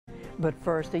But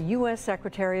first, the U.S.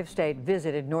 Secretary of State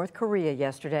visited North Korea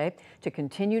yesterday to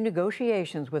continue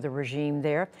negotiations with the regime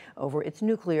there over its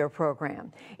nuclear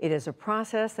program. It is a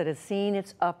process that has seen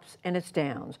its ups and its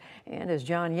downs. And as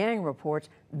John Yang reports,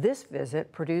 this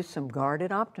visit produced some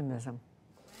guarded optimism.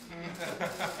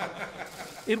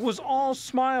 It was all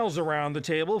smiles around the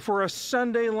table for a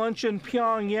Sunday lunch in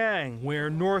Pyongyang, where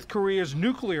North Korea's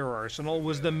nuclear arsenal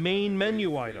was the main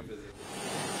menu item.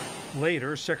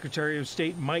 Later, Secretary of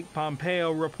State Mike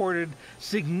Pompeo reported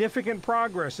significant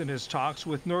progress in his talks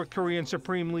with North Korean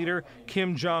Supreme Leader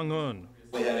Kim Jong Un.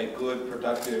 We had a good,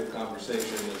 productive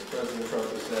conversation. As President Trump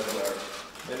has said, there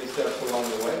are many steps along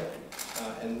the way,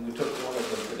 and we took one of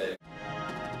them today.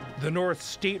 The North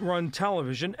state-run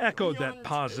television echoed that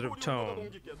positive tone.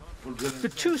 The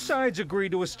two sides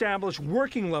agreed to establish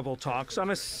working-level talks on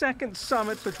a second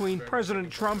summit between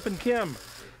President Trump and Kim.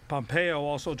 Pompeo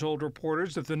also told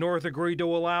reporters that the North agreed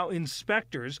to allow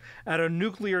inspectors at a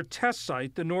nuclear test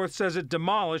site the North says it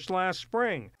demolished last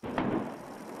spring.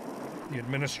 The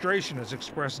administration has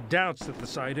expressed doubts that the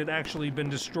site had actually been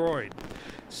destroyed.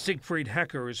 Siegfried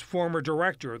Hecker is former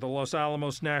director of the Los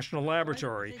Alamos National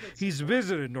Laboratory. He's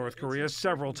visited North Korea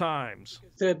several times.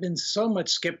 There had been so much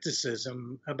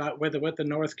skepticism about whether what the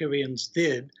North Koreans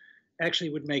did actually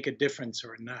would make a difference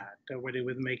or not, or whether it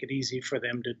would make it easy for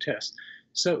them to test.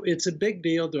 So it's a big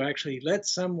deal to actually let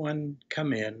someone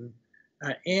come in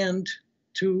and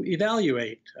to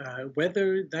evaluate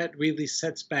whether that really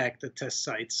sets back the test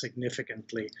site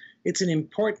significantly. It's an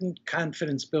important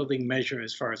confidence-building measure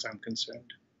as far as I'm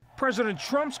concerned. President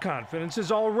Trump's confidence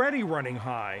is already running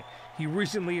high. He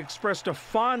recently expressed a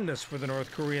fondness for the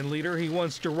North Korean leader. He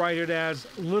wants to write it as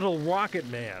Little Rocket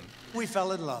Man. We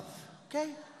fell in love,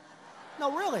 okay?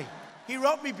 No, really. He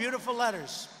wrote me beautiful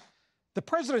letters. The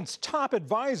president's top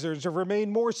advisors have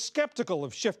remained more skeptical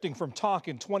of shifting from talk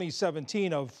in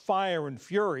 2017 of fire and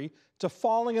fury to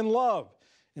falling in love.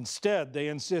 Instead, they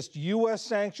insist U.S.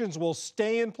 sanctions will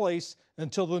stay in place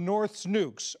until the North's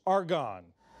nukes are gone.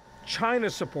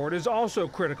 China's support is also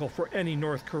critical for any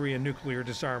North Korean nuclear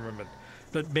disarmament.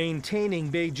 But maintaining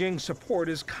Beijing's support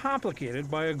is complicated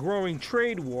by a growing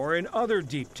trade war and other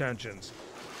deep tensions.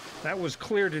 That was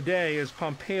clear today as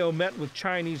Pompeo met with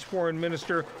Chinese Foreign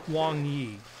Minister Wang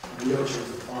Yi.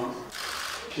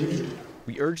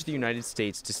 We urge the United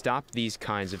States to stop these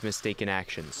kinds of mistaken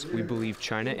actions. We believe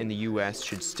China and the U.S.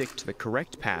 should stick to the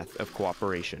correct path of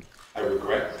cooperation. I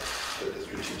regret that the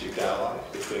strategic dialogue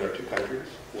between our two countries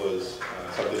was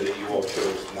something that you all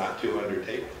chose not to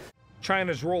undertake.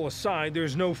 China's role aside,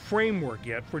 there's no framework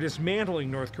yet for dismantling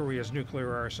North Korea's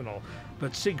nuclear arsenal.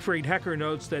 But Siegfried Hecker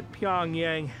notes that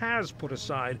Pyongyang has put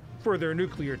aside further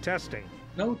nuclear testing.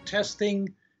 No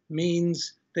testing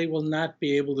means they will not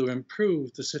be able to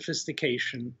improve the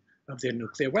sophistication of their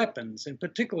nuclear weapons. And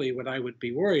particularly what I would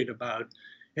be worried about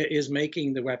is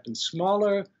making the weapons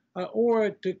smaller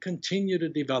or to continue to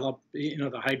develop,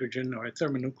 the hydrogen or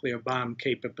thermonuclear bomb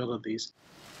capabilities.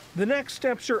 The next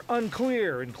steps are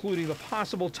unclear, including the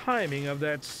possible timing of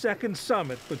that second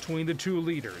summit between the two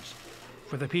leaders.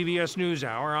 For the PBS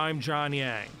NewsHour, I'm John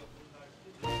Yang.